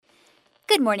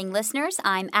Good morning, listeners.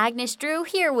 I'm Agnes Drew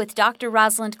here with Dr.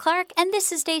 Rosalind Clark, and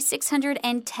this is day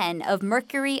 610 of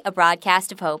Mercury, a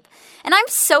Broadcast of Hope. And I'm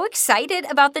so excited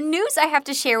about the news I have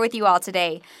to share with you all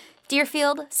today.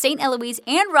 Deerfield, St. Eloise,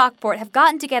 and Rockport have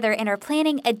gotten together and are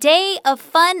planning a day of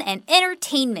fun and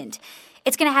entertainment.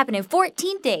 It's going to happen in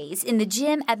 14 days in the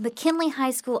gym at McKinley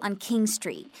High School on King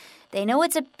Street. They know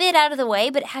it's a bit out of the way,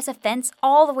 but it has a fence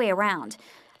all the way around.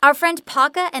 Our friend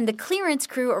Paka and the clearance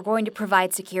crew are going to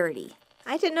provide security.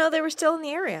 I didn't know they were still in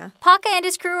the area. Paka and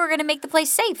his crew are going to make the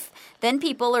place safe. Then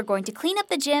people are going to clean up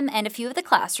the gym and a few of the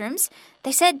classrooms.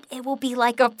 They said it will be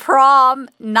like a prom,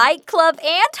 nightclub,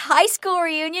 and high school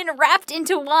reunion wrapped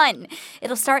into one.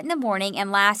 It'll start in the morning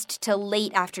and last till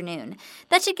late afternoon.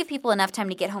 That should give people enough time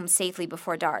to get home safely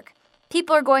before dark.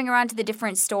 People are going around to the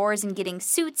different stores and getting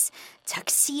suits,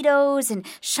 tuxedos, and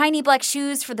shiny black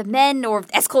shoes for the men, or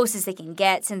as close as they can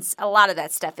get, since a lot of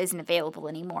that stuff isn't available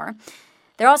anymore.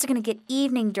 They're also going to get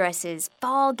evening dresses,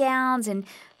 ball gowns, and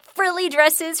frilly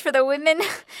dresses for the women.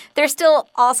 They're still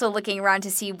also looking around to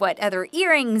see what other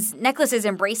earrings, necklaces,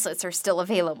 and bracelets are still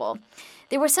available.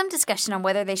 There was some discussion on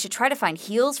whether they should try to find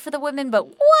heels for the women, but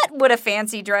what would a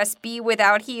fancy dress be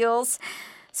without heels?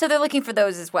 So they're looking for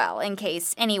those as well, in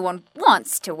case anyone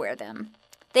wants to wear them.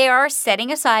 They are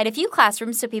setting aside a few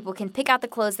classrooms so people can pick out the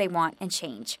clothes they want and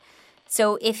change.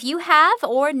 So if you have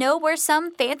or know where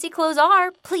some fancy clothes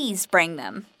are, please bring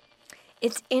them.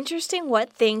 It's interesting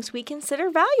what things we consider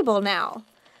valuable now.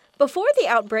 Before the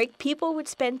outbreak, people would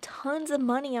spend tons of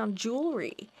money on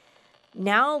jewelry.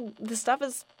 Now the stuff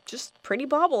is just pretty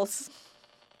baubles.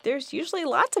 There's usually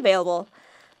lots available.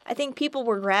 I think people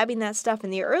were grabbing that stuff in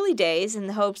the early days in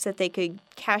the hopes that they could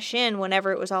cash in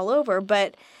whenever it was all over,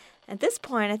 but at this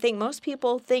point, I think most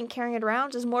people think carrying it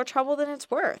around is more trouble than it's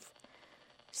worth.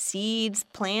 Seeds,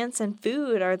 plants, and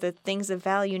food are the things of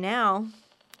value now.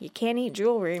 You can't eat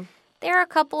jewelry. There are a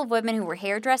couple of women who were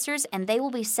hairdressers, and they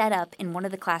will be set up in one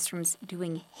of the classrooms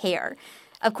doing hair.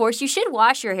 Of course, you should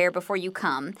wash your hair before you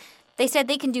come. They said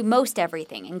they can do most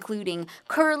everything, including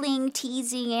curling,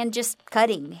 teasing, and just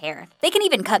cutting hair. They can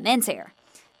even cut men's hair.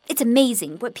 It's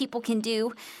amazing what people can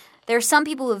do. There are some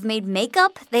people who have made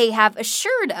makeup. They have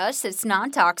assured us it's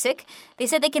non-toxic. They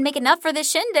said they can make enough for this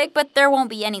shindig, but there won't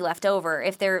be any left over,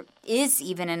 if there is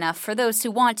even enough for those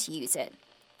who want to use it.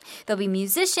 There'll be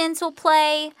musicians who'll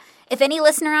play. If any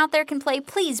listener out there can play,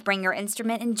 please bring your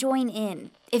instrument and join in.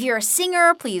 If you're a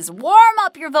singer, please warm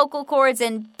up your vocal cords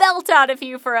and belt out a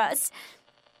few for us.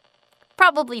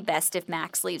 Probably best if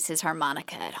Max leaves his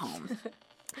harmonica at home.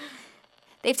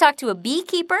 They've talked to a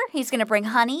beekeeper. He's going to bring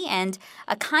honey and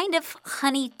a kind of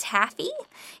honey taffy.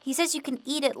 He says you can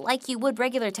eat it like you would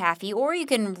regular taffy, or you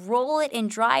can roll it in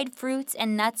dried fruits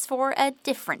and nuts for a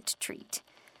different treat.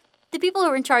 The people who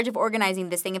are in charge of organizing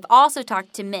this thing have also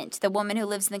talked to Mint, the woman who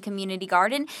lives in the community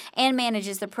garden and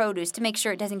manages the produce, to make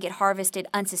sure it doesn't get harvested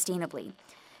unsustainably.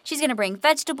 She's going to bring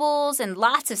vegetables and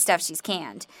lots of stuff she's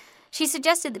canned. She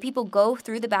suggested that people go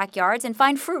through the backyards and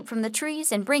find fruit from the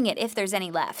trees and bring it if there's any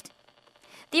left.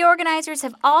 The organizers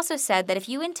have also said that if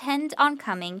you intend on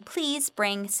coming, please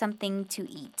bring something to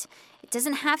eat. It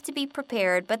doesn't have to be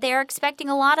prepared, but they are expecting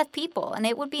a lot of people, and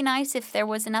it would be nice if there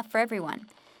was enough for everyone.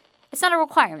 It's not a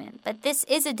requirement, but this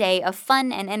is a day of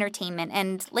fun and entertainment,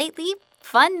 and lately,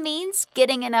 fun means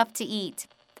getting enough to eat.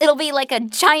 It'll be like a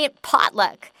giant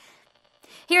potluck.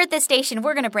 Here at this station,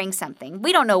 we're going to bring something.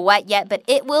 We don't know what yet, but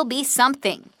it will be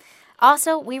something.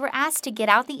 Also, we were asked to get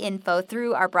out the info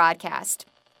through our broadcast.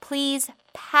 Please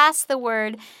pass the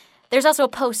word. There's also a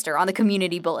poster on the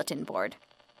community bulletin board.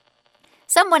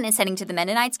 Someone is heading to the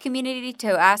Mennonites community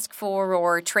to ask for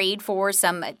or trade for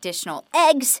some additional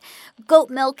eggs, goat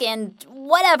milk, and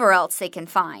whatever else they can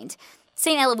find.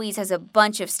 St. Eloise has a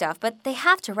bunch of stuff, but they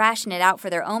have to ration it out for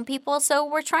their own people, so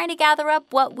we're trying to gather up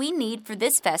what we need for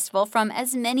this festival from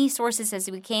as many sources as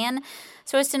we can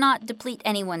so as to not deplete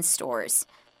anyone's stores.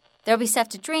 There'll be stuff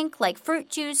to drink, like fruit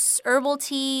juice, herbal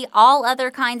tea, all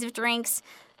other kinds of drinks.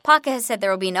 Paka has said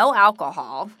there will be no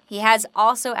alcohol. He has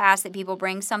also asked that people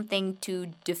bring something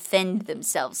to defend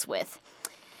themselves with.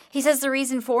 He says the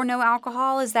reason for no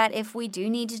alcohol is that if we do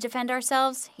need to defend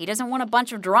ourselves, he doesn't want a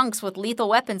bunch of drunks with lethal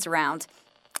weapons around.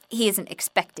 He isn't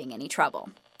expecting any trouble.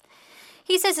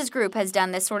 He says his group has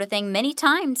done this sort of thing many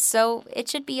times, so it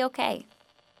should be okay.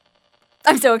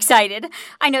 I'm so excited.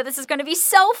 I know this is going to be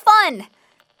so fun.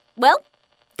 Well,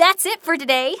 that's it for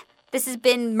today. This has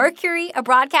been Mercury, a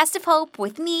broadcast of hope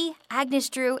with me, Agnes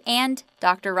Drew, and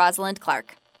Dr. Rosalind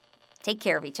Clark. Take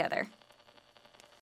care of each other.